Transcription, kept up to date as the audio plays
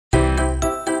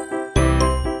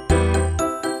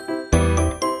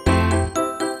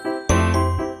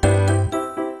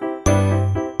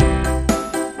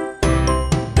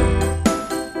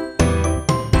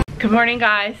Good morning,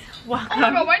 guys. Welcome. Oh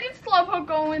my god, why did Slowpoke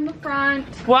go in the front?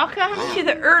 Welcome to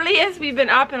the earliest we've been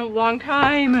up in a long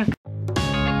time.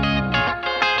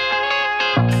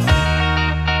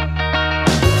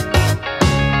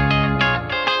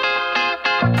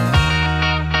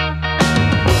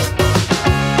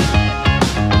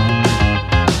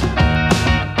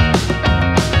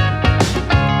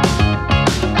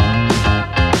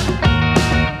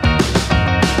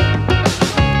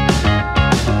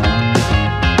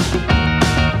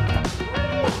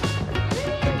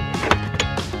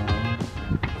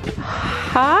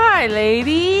 Hi,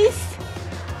 ladies.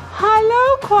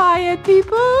 Hello, quiet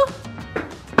people.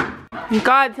 And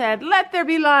God said, let there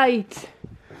be light.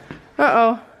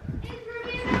 Uh-oh.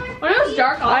 When it was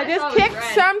dark, I just kicked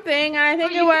something, and I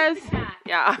think it was...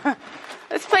 Yeah.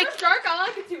 Let's play... When it was dark, all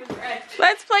I could see was red.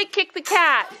 Let's play kick the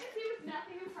cat.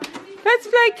 Let's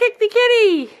play kick the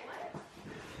kitty.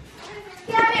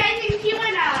 Gabby, I think she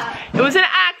went up. It was an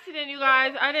accident, you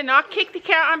guys. I did not kick the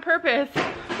cat on purpose.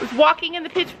 I was walking in the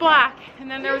pitch black, and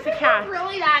then there was a cat.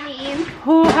 Really that mean?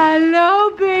 Oh,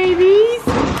 hello, babies.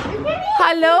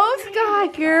 Hello, Sky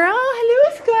Girl.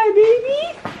 Hello, Sky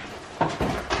Baby.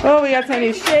 Oh, we got some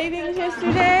new shavings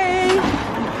yesterday.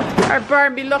 Our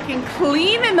barn be looking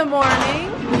clean in the morning.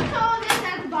 So this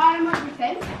at the bottom of your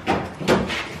fence?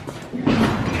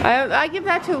 I give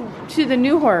that to the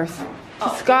new horse,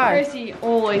 Sky. Chrissy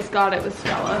always got it with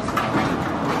Stella.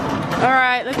 All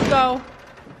right, let's go.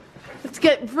 Let's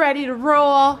get ready to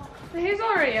roll. The hay's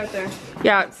already out there.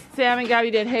 Yeah, Sam and Gabby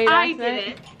did hay last night. I did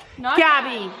it. Not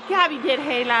Gabby did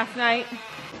hay last night.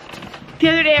 The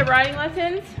other day at riding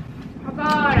lessons,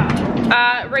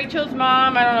 Rachel's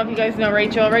mom, I don't know if you guys know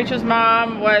Rachel. Rachel's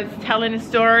mom was telling a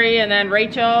story, and then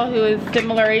Rachel, who is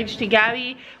similar age to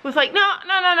Gabby, was like, no,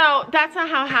 that's not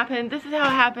how it happened. This is how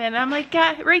it happened. And I'm like,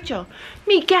 Rachel,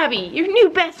 meet Gabby, your new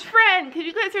best friend, because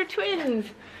you guys are twins.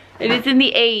 It is in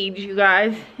the age, you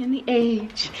guys, in the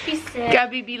age. She's sick.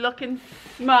 Gabby be looking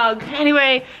smug.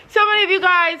 Anyway, so many of you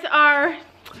guys are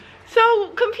so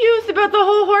confused about the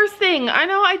whole horse thing. I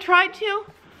know I try to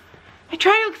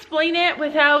explain it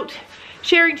without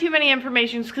sharing too many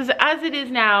information, because as it is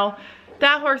now,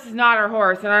 that horse is not our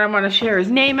horse, and I don't want to share his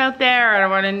name out there. I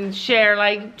don't want to share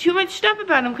like too much stuff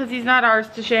about him because he's not ours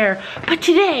to share. But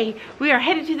today we are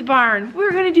headed to the barn.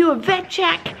 We're going to do a vet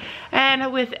check,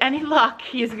 and with any luck,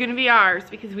 he is going to be ours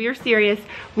because we are serious.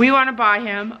 We want to buy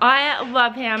him. I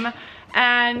love him,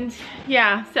 and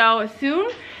yeah, so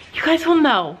soon you guys will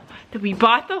know that we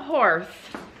bought the horse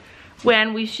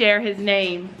when we share his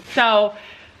name. So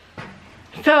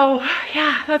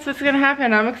yeah, that's what's gonna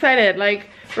happen. I'm excited. Like,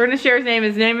 we're gonna share his name.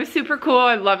 His name is super cool.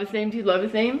 I love his name. Do you love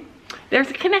his name? There's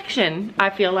a connection, I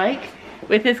feel like,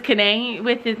 with his name.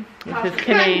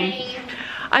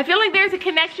 I feel like there's a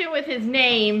connection with his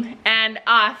name and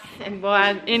us, and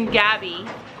well, in Gabby.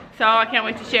 So I can't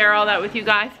wait to share all that with you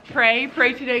guys. Pray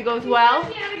today goes well.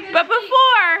 But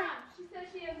before, She said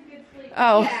she has a good sleep.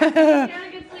 oh. She had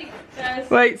a good sleep, guys.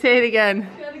 Wait, say it again.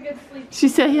 She had a good sleep. She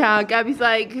said, yeah, Gabby's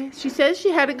like, she says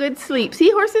she had a good sleep.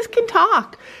 See, horses can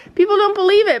talk. People don't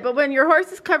believe it, but when your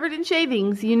horse is covered in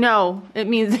shavings, you know it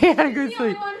means they had a good She's the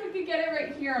only sleep. one who could get it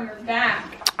right here on her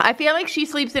back. I feel like she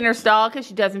sleeps in her stall because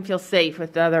she doesn't feel safe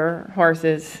with the other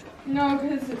horses. No,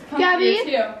 because it's Gabby? comfier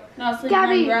too. Not sleeping on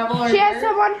Gabby, gravel or she has dirt.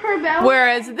 some on her belly.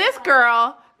 Whereas this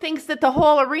girl thinks that the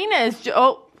whole arena is,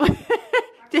 oh,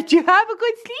 did you have a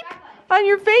good sleep on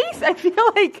your face? I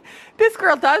feel like this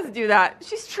girl does do that.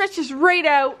 She stretches right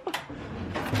out,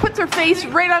 puts her face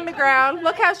right on the ground.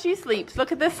 Look how she sleeps.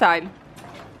 Look at this side.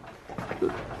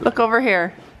 Look over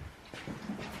here.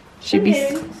 She'd be...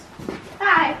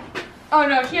 Hi. Oh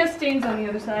no, she has stains on the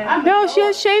other side. No, she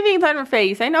has shavings on her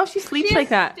face. I know she sleeps She like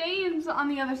has that. stains on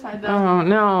the other side though. Oh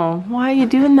no, why are you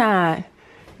doing that?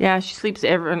 Yeah, she sleeps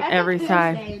on every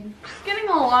side. She's getting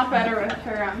a lot better with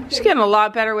her. She's getting a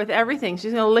lot better with everything.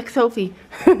 She's gonna lick Sophie.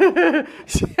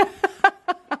 She's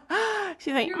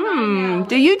like,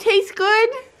 do you taste good?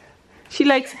 She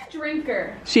likes.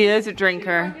 Drinker. She is a She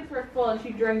drinker. buckets were full and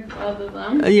she drinks both of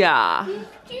them. Yeah.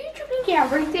 Do you drink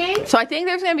everything? So I think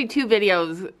there's gonna be 2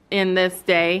 videos in this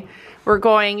day. We're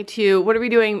going to, what are we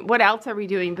doing? What else are we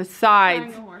doing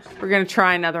besides? Trying a horse. We're gonna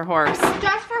try another horse.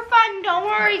 Just for fun. Don't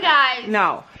worry, guys.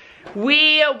 No.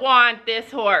 We want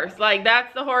this horse. Like,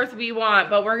 that's the horse we want.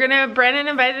 But we're gonna, Brandon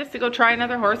invited us to go try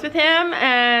another horse with him,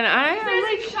 and I'm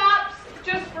like, He shops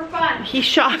just for fun. he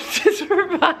shops just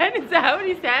for fun. Is that what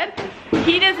he said?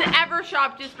 He doesn't ever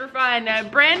shop just for fun.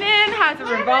 Brandon has a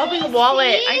revolving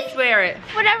wallet. I swear it.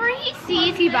 Whatever he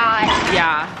sees, he buys.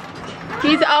 Yeah.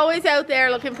 He's always out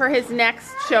there looking for his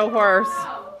next show horse.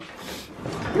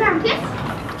 Come on, kiss.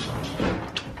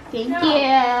 Thank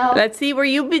you. Let's see where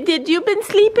you been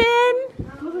sleeping?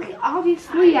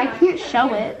 Obviously, I can't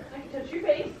show it.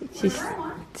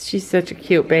 She's such a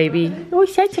cute baby. Oh,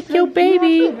 such a cute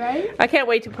baby. I can't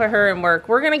wait to put her in work.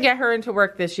 We're gonna get her into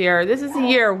work this year. This is the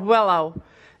year of Willow.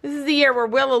 This is the year where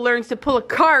Willow learns to pull a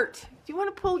cart. Do you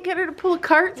want to get her to pull a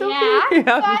cart, Sophie? Yeah.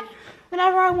 But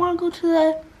whenever I want to go to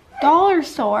the dollar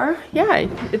store, yeah,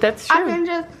 that's true. I can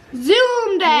just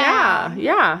zoom down.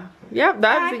 Yeah,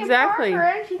 that's exactly. Her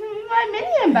and she can be my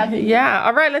minion buggy. Yeah,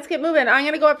 all right, let's get moving. I'm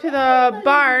gonna go up to the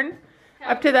barn,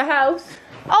 up to the house.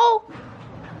 Oh,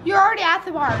 you're already at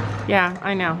the barn. Yeah,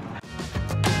 I know.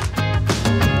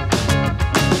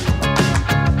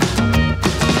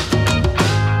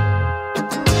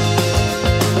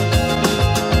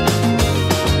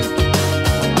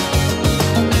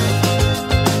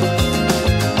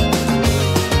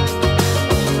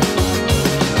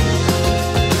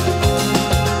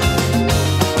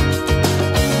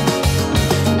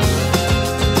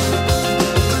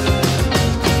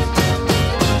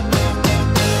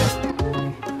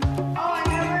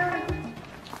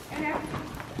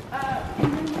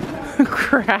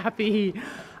 Crappy.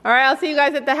 All right, I'll see you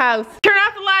guys at the house. Turn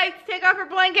off the lights, take off her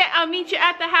blanket. I'll meet you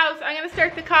at the house. I'm gonna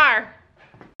start the car.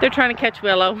 They're trying to catch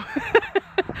Willow.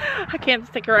 I can't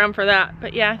stick around for that,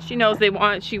 but yeah, she knows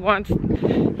she wants,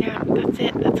 yeah, that's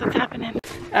it, that's what's happening.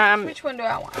 Which one do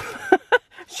I want?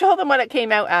 Show them what it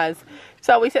came out as.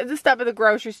 So we said to stop at the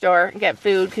grocery store and get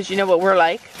food, because you know what we're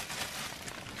like.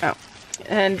 Oh,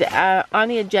 and on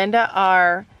the agenda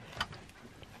are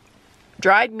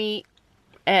dried meat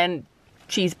and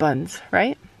cheese buns,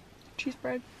 right? Cheese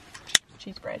bread.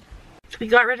 Cheese bread. So we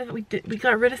got rid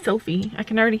of Sophie. I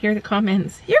can already hear the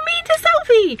comments. You're mean to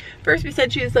Sophie. First we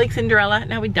said she was like Cinderella.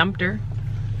 Now we dumped her.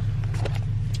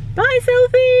 Bye,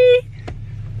 Sophie.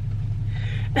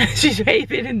 She's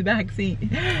waving in the back seat.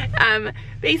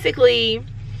 Basically,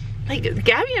 like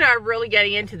Gabby and I are really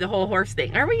getting into the whole horse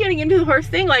thing. Are we getting into the horse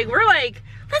thing? Like we're like,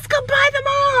 let's go buy them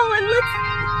all and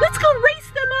let's go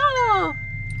race them all.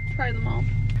 Try them all.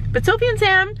 But Sophie and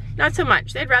Sam, not so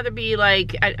much. They'd rather be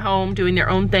like at home doing their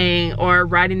own thing or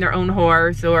riding their own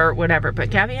horse or whatever. But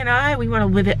Gabby and I, we want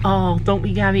to live it all, don't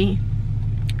we, Gabby?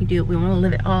 We do. We want to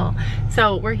live it all.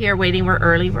 So we're here waiting. We're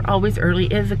early. We're always early.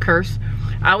 It is a curse.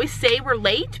 I always say we're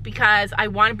late because I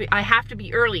have to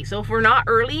be early. So if we're not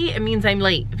early, it means I'm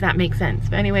late, if that makes sense.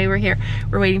 But anyway, we're here.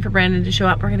 We're waiting for Brandon to show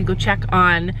up. We're going to go check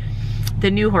on the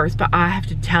new horse, but I have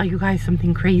to tell you guys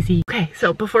something crazy. Okay,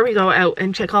 so before we go out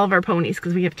and check all of our ponies,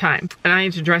 because we have time, and I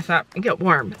need to dress up and get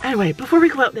warm. Anyway, before we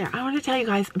go out there, I want to tell you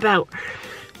guys about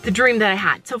the dream that I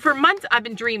had. So for months, I've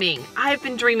been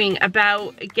dreaming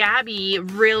about Gabby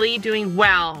really doing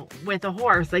well with a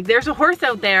horse. Like there's a horse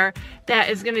out there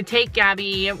that is gonna take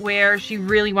Gabby where she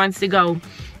really wants to go.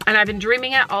 And I've been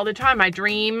dreaming it all the time. I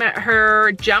dream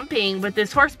her jumping with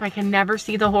this horse, but I can never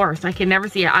see the horse. I can never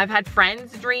see it. I've had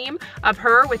friends dream of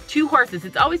her with 2 horses.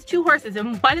 It's always 2 horses,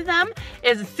 and one of them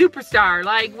is a superstar.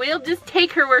 Like, we'll just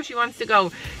take her where she wants to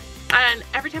go. And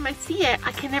every time I see it,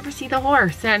 I can never see the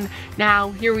horse. And now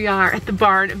here we are at the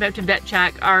barn about to vet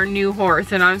check our new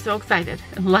horse, and I'm so excited.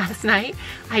 And last night,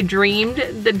 I dreamed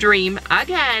the dream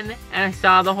again, and I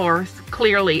saw the horse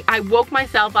clearly. I woke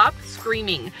myself up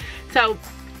screaming. So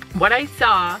what I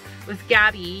saw was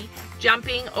Gabby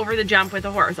jumping over the jump with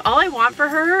a horse. All I want for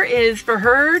her is for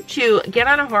her to get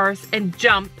on a horse and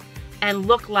jump and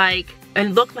look like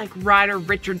Ryder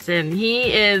Richardson.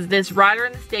 He is this rider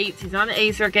in the States. He's on the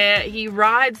A circuit. He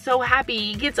rides so happy.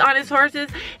 He gets on his horses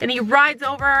and he rides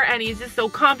over and he's just so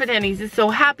confident. He's just so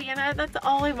happy, and that's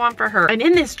all I want for her. And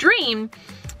in this dream,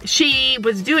 she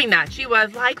was doing that. She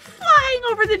was like flying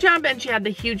over the jump, and she had the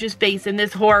hugest face, and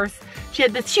this horse, she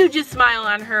had this hugest smile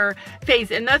on her face,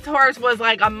 and this horse was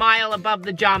like a mile above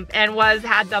the jump and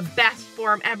had the best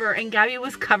form ever. And Gabby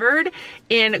was covered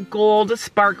in gold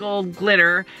sparkled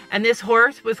glitter, and this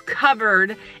horse was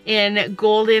covered in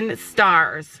golden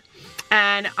stars.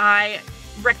 And I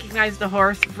recognized the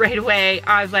horse right away.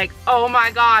 I was like, oh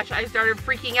my gosh, I started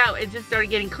freaking out. It just started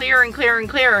getting clearer and clearer and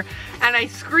clearer. And I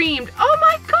screamed, oh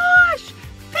my gosh,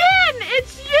 Finn,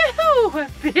 it's you!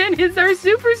 Finn is our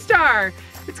superstar.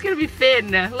 It's gonna be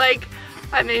Finn. Like,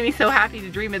 that made me so happy to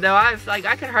dream it though. I was like,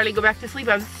 I could hardly go back to sleep.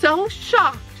 I was so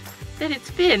shocked that it's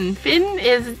Finn. Finn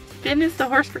is the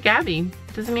horse for Gabby.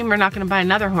 Doesn't mean we're not gonna buy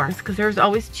another horse, because there's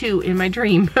always 2 in my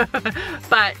dream.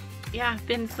 But yeah,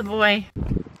 Finn's the boy.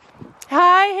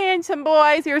 Hi, handsome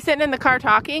boys. You were sitting in the car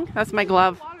talking. That's my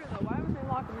glove. Why would they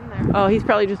lock him in there? Oh, he's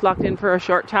probably just locked in for a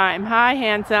short time. Hi,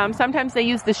 handsome. Sometimes they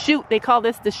use the chute. They call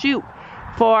this the chute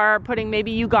for putting,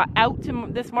 maybe you got out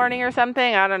this morning or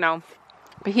something. I don't know.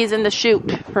 But he's in the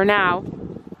chute for now.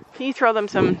 Can you throw them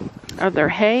some of their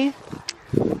hay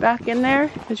back in there?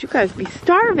 Because you guys be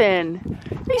starving.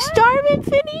 Are you starving,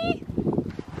 Finny?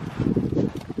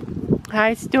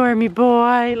 Hi, Stormy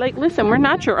boy. Like, listen, we're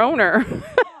not your owner.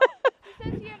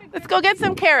 Let's go get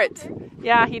some carrots.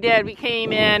 Yeah, he did. We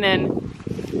came in and...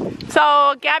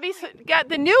 So, Gabby's got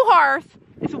the new horse.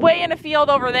 It's way in a field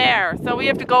over there. So we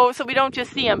have to go so we don't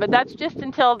just see him. But that's just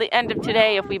until the end of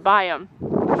today if we buy him.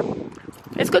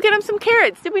 Let's go get him some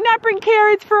carrots. Did we not bring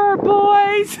carrots for our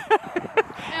boys? You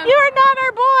are not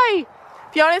our boy.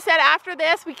 Fiona said after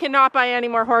this, we cannot buy any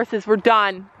more horses. We're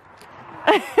done.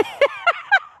 He's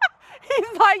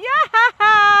like,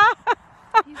 yeah.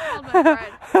 He's called my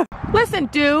bread. Listen,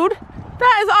 dude,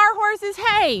 that is our horse's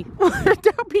hay.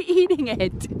 Don't be eating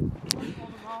it.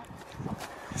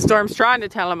 Storm's trying to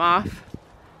tell him off.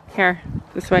 Here,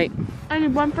 this way. I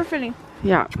need one for Finny.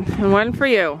 Yeah, and one for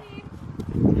you.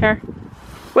 Here.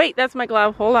 Wait, that's my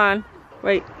glove. Hold on.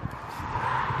 Wait.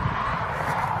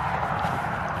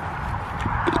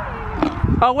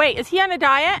 Oh, wait, is he on a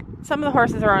diet? Some of the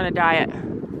horses are on a diet.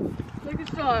 They could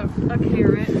still have a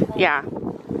carrot. Yeah.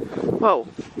 Whoa.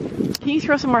 Can you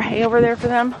throw some more hay over there for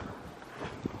them?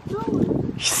 No.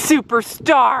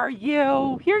 Superstar,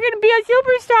 you. You're going to be a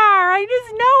superstar. I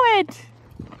just know it.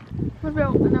 What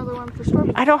about another one for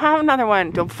Stormy? I don't have another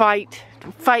one. Don't fight.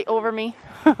 Don't fight over me.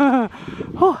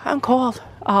 Oh, I'm cold.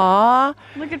 Aww.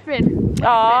 Look at Finn.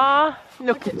 Aww.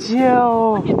 Look at you.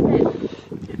 Look at Finn.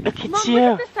 Look at Mom, you.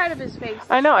 look at this side of his face.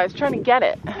 I know. I was trying to get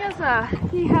it.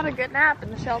 He had a good nap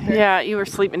in the shelter. Yeah, you were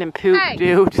sleeping in poop, Hey,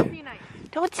 dude. be nice.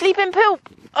 Don't sleep in poop.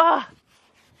 Ugh.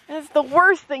 That's the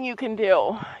worst thing you can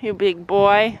do, you big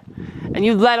boy. And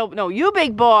you you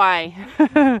big boy.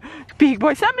 Big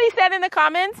boy. Somebody said in the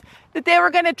comments that they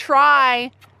were going to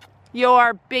try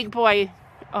your big boy.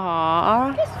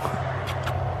 Aww.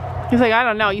 He's like, I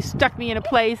don't know. You stuck me in a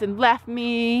place and left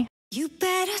me. You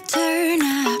better turn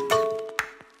up.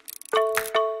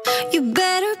 You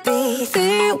better be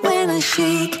there when I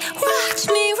shake. Watch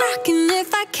me rocking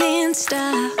if I can't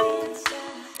stop.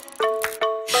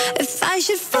 If I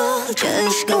should fall,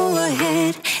 just go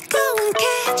ahead. Go and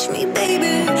catch me,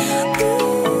 baby.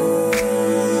 Ooh,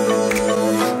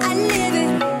 I live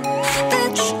it.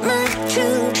 That's my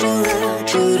true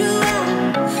love.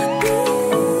 Ooh,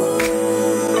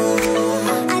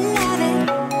 I love it.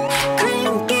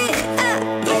 Crank it up,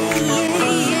 yeah,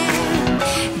 yeah,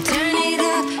 yeah. Turn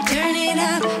it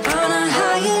up on a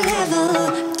higher level.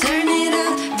 Turn it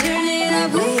up,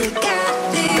 we got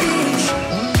this.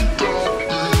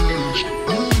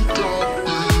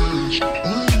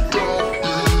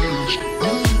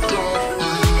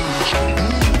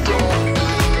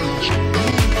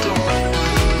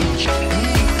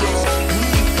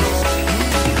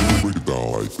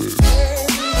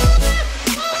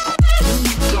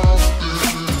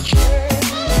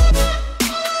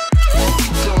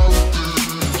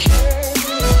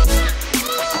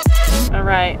 All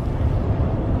right.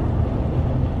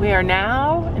 We are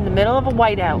now in the middle of a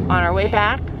whiteout on our way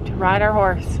back to ride our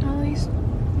horse. At least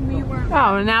we weren't.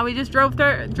 Oh, and now we just drove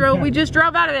we just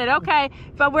drove out of it. Okay,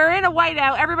 but we're in a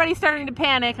whiteout. Everybody's starting to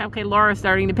panic. Okay, Laura's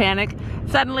starting to panic.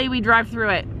 Suddenly we drive through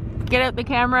it. Get out the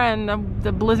camera and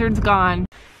the blizzard's gone.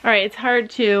 All right, it's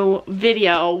hard to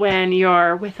video when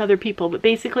you're with other people, but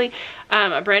basically,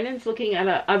 Brandon's looking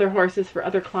at other horses for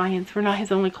other clients. We're not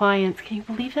his only clients. Can you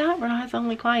believe that? We're not his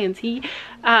only clients. He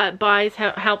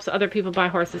helps other people buy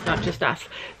horses, not just us.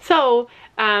 So,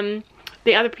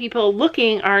 the other people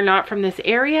looking are not from this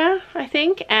area, I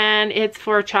think, and it's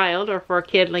for a child or for a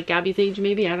kid like Gabby's age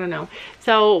maybe, I don't know.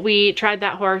 So we tried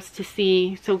that horse to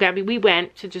see, so we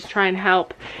went to just try and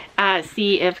help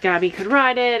see if Gabby could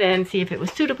ride it and see if it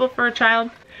was suitable for a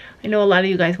child. I know a lot of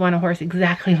you guys want a horse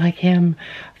exactly like him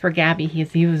for Gabby.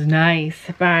 He was nice,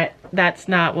 but that's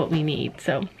not what we need.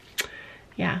 So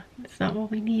yeah, that's not what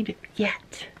we need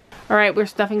yet. All right, we're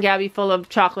stuffing Gabby full of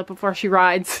chocolate before she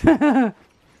rides.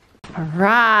 All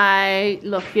right,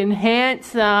 looking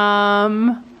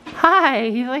handsome. Hi,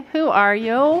 he's like, who are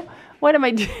you? What am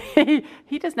I doing?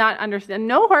 He does not understand.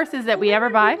 No horses that we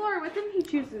ever buy. When people are with him, he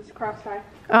chooses cross tie.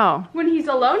 Oh. When he's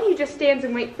alone, he just stands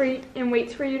and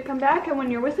waits for you to come back. And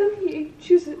when you're with him, he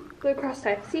chooses the cross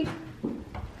tie. See?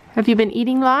 Have you been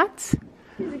eating lots?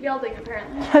 He's a gelding,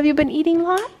 apparently. Have you been eating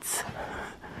lots?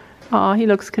 Oh, he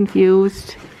looks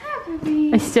confused.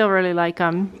 I still really like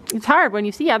him. It's hard when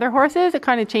you see other horses, it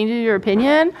kind of changes your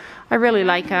opinion. I really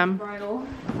like him. Bridle.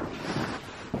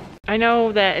 I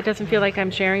know that it doesn't feel like I'm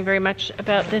sharing very much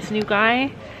about this new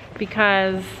guy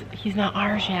because he's not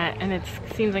ours yet, and it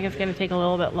seems like it's going to take a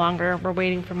little bit longer. We're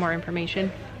waiting for more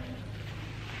information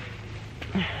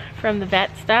from the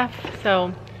vet stuff,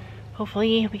 so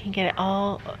hopefully we can get it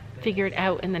all figured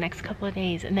out in the next couple of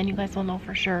days, and then you guys will know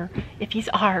for sure if he's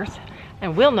ours,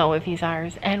 and we'll know if he's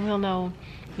ours, and we'll know,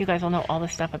 you guys will know all the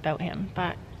stuff about him.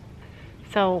 But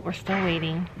so we're still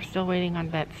waiting. We're still waiting on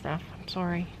vet stuff. I'm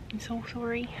sorry. I'm so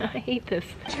sorry. I hate this.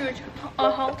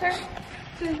 A halter? As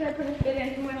soon as I put his bit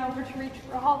in, he went over to reach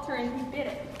for a halter and he bit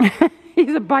it.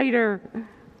 He's a biter.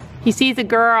 He sees a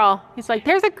girl. He's like,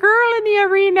 there's a girl in the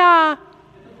arena.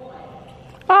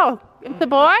 Oh, it's the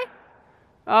boy?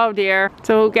 Oh dear.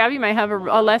 So Gabby might have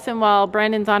a lesson while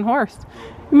Brandon's on horse.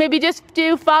 Maybe just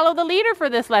do follow the leader for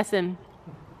this lesson.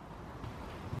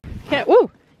 Can't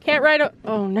ride a,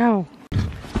 oh no.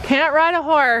 Can't ride a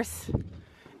horse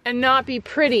and not be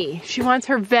pretty. She wants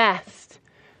her vest.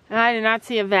 And I did not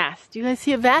see a vest. Do you guys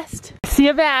see a vest? See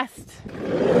a vest.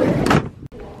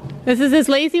 This is his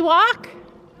lazy walk?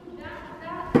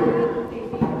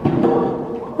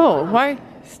 Oh, why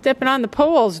stepping on the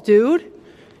poles, dude?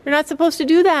 You're not supposed to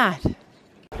do that.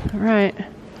 All right,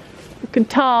 looking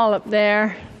tall up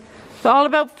there. It's all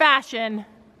about fashion.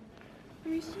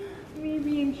 Me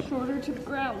being shorter to the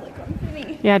ground like I'm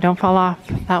sitting. Yeah, don't fall off.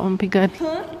 That won't be good.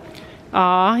 Huh?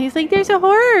 Aw, he's like, there's a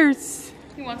horse.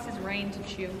 He wants his rein to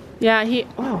chew. Yeah,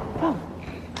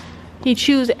 he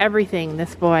chews everything,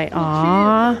 this boy.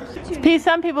 Aw.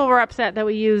 Some people were upset that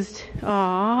we used,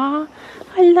 aw,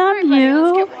 I love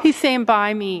you. He's saying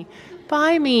bye me.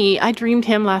 Bye me. I dreamed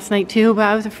him last night too, but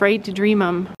I was afraid to dream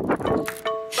him.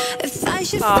 If I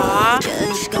should fall,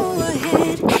 just go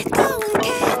ahead. Go and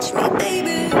catch me,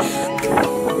 baby.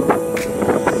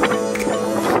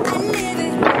 I live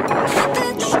it.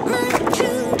 That's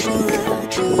my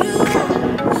true love.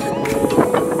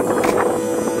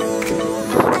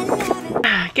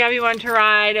 Gabby wanted to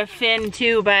ride a fin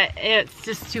too, but it's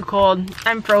just too cold.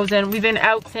 I'm frozen. We've been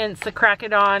out since the crack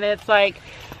of dawn. It's like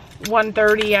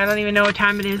 1:30. I don't even know what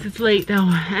time it is. It's late though.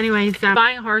 Anyways,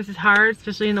 buying a horse is hard,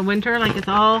 especially in the winter. Like, it's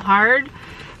all hard.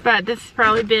 But this has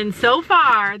probably been, so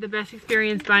far, the best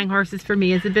experience buying horses for me.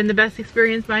 Has it been the best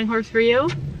experience buying horse for you?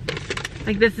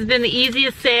 Like, this has been the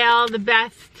easiest sale, the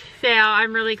best sale.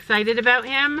 I'm really excited about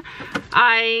him.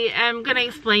 I am gonna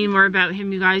explain more about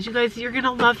him, you guys. You guys, you're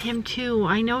gonna love him too.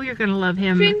 I know you're gonna love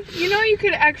him. Finn, you know you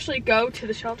could actually go to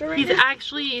the shelter right now? He's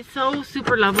actually so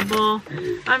super lovable.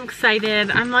 I'm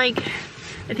excited. I'm like,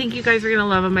 I think you guys are gonna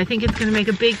love him. I think it's gonna make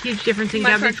a big, huge difference in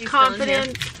Gabby's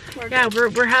confidence. Yeah,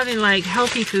 we're having like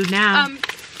healthy food now.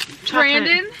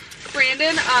 Brandon,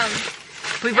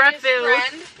 we brought his food.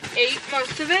 friend ate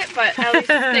most of it, but at least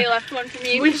they left one for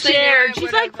me. We shared.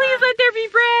 She's like, please let there be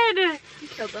bread.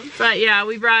 Killed them. But yeah,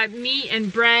 we brought meat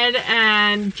and bread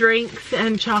and drinks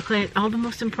and chocolate, all the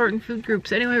most important food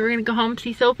groups. Anyway, we're gonna go home,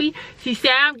 see Sophie, see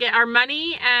Sam, get our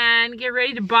money, and get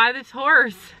ready to buy this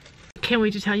horse. Can't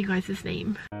wait to tell you guys his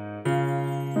name.